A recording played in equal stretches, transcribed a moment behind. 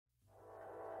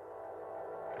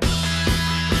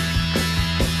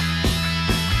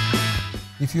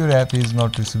If your app is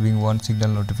not receiving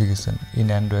OneSignal notification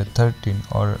in Android 13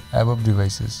 or above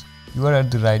devices, you are at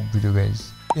the right video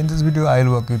guys. In this video, I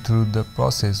will walk you through the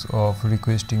process of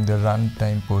requesting the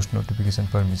runtime post notification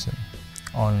permission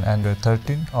on Android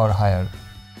 13 or higher.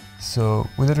 So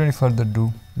without any further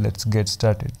ado, let's get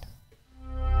started.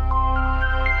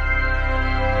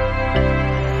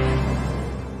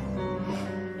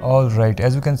 Alright,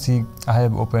 as you can see, I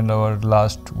have opened our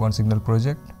last OneSignal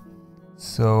project.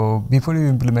 So before you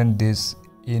implement this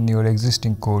in your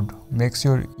existing code, make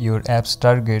sure your app's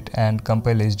target and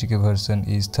compile SDK version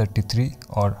is 33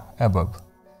 or above.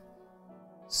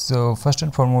 So first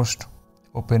and foremost,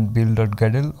 open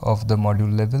build.gradle of the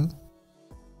module level.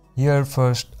 Here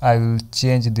first I will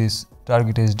change this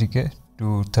target SDK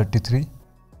to 33,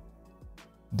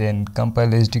 then compile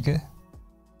SDK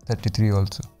 33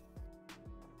 also.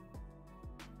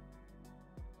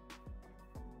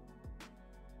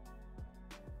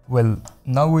 Well,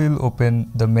 now we will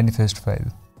open the manifest file.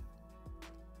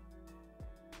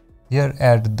 Here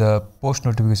add the post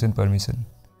notification permission.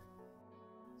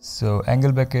 So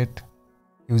angle bracket,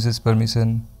 users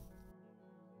permission,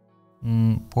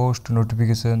 post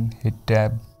notification, hit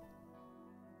tab.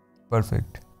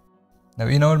 Perfect. Now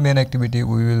in our main activity,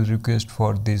 we will request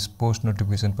for this post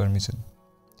notification permission.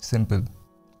 Simple.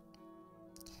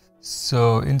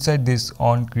 So inside this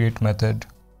onCreate method,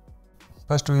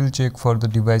 first we will check for the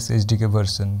device SDK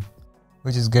version,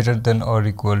 which is greater than or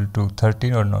equal to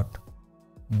 13 or not.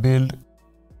 Build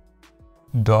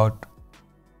dot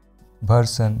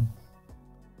version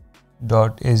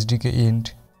dot SDK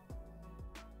int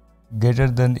greater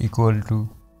than equal to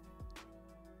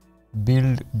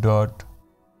build dot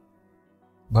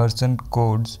version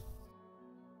codes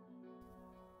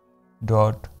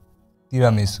dot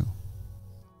tiramisu.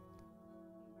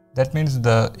 That means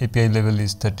the API level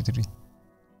is 33.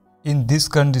 In this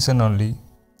condition only,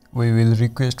 we will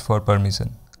request for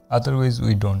permission, otherwise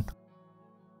we don't.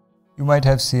 You might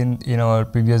have seen in our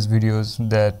previous videos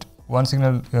that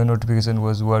OneSignal notification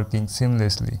was working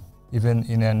seamlessly, even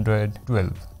in Android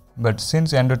 12. But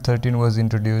since Android 13 was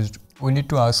introduced, we need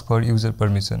to ask for user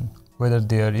permission, whether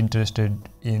they are interested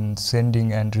in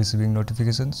sending and receiving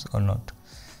notifications or not.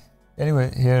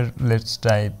 Anyway, here let's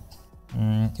type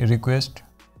request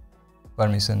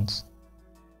permissions.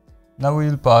 Now we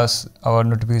will pass our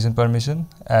notification permission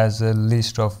as a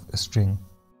list of string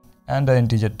and an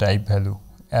integer type value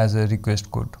as a request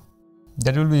code.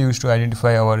 That will be used to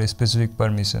identify our specific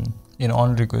permission in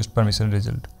onRequest permission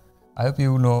result. I hope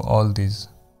you know all these.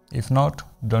 If not,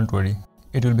 don't worry,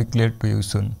 it will be clear to you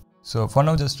soon. So for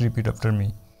now, just repeat after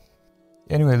me.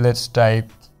 Anyway, let's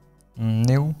type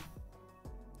new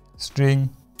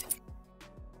string,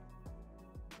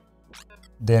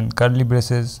 then curly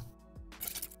braces.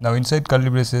 Now inside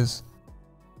curly braces,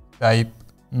 type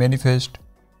manifest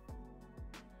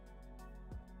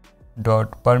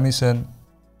dot permission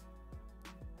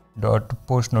dot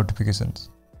post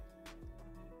notifications.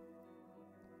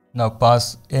 Now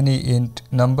pass any int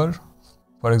number,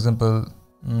 for example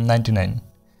 99,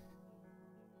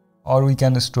 or we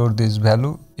can store this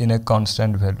value in a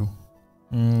constant value.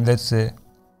 Let's say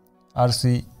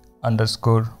rc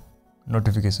underscore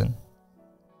notification.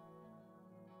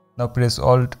 Now press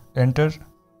Alt Enter,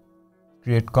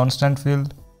 create constant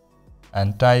field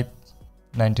and type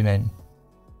 99.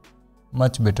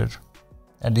 Much better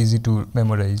and easy to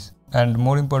memorize. And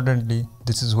more importantly,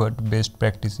 this is what best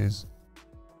practice is.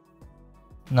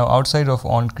 Now outside of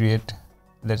onCreate,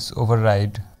 let's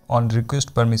override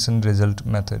onRequest permission result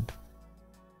method.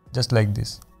 Just like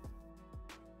this.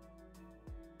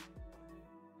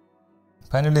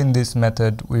 Finally, in this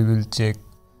method, we will check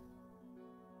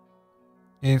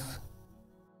if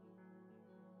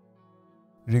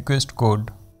request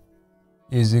code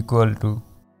is equal to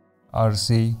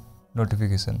rc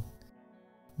notification.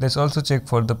 Let's also check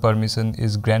for the permission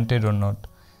is granted or not.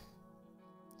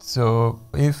 So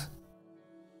if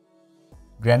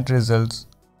grant results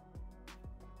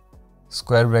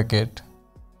square bracket,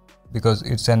 because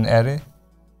it's an array,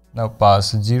 now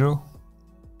pass 0,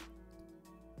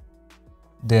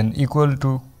 then equal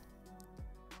to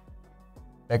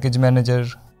package manager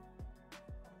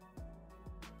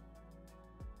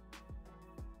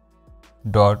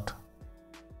dot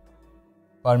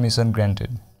permission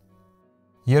granted.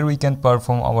 Here we can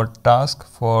perform our task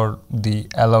for the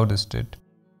allowed state,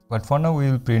 but for now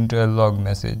we will print a log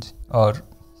message or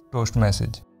toast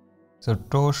message. So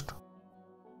toast,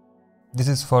 this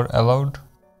is for allowed,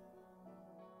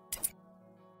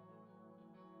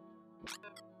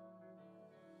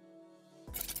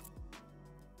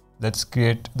 let's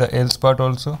create the else part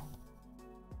also.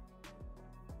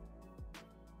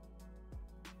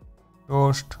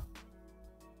 post.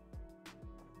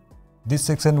 This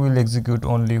section will execute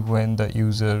only when the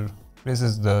user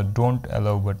presses the don't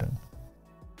allow button.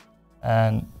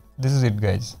 And this is it,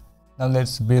 guys. Now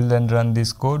let's build and run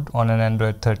this code on an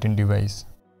Android 13 device.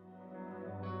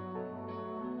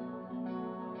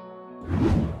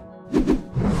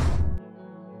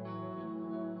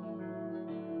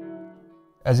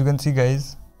 As you can see,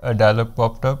 guys, a dialog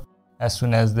popped up as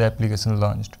soon as the application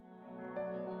launched.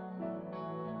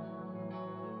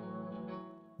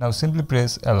 Now simply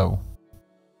press allow.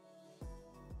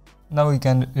 Now we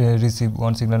can receive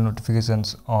OneSignal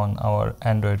notifications on our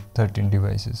Android 13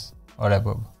 devices or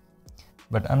above.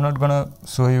 But I'm not gonna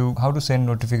show you how to send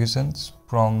notifications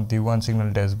from the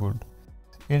OneSignal dashboard.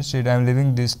 Instead, I'm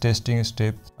leaving this testing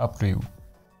step up to you.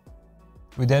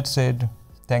 With that said,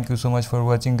 thank you so much for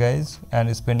watching, guys,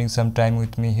 and spending some time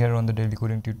with me here on the Daily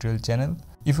Coding Tutorial channel.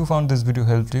 If you found this video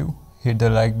helped you, hit the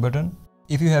like button.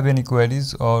 If you have any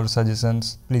queries or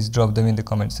suggestions, please drop them in the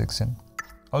comment section.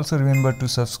 Also remember to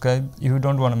subscribe if you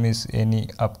don't want to miss any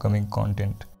upcoming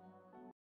content.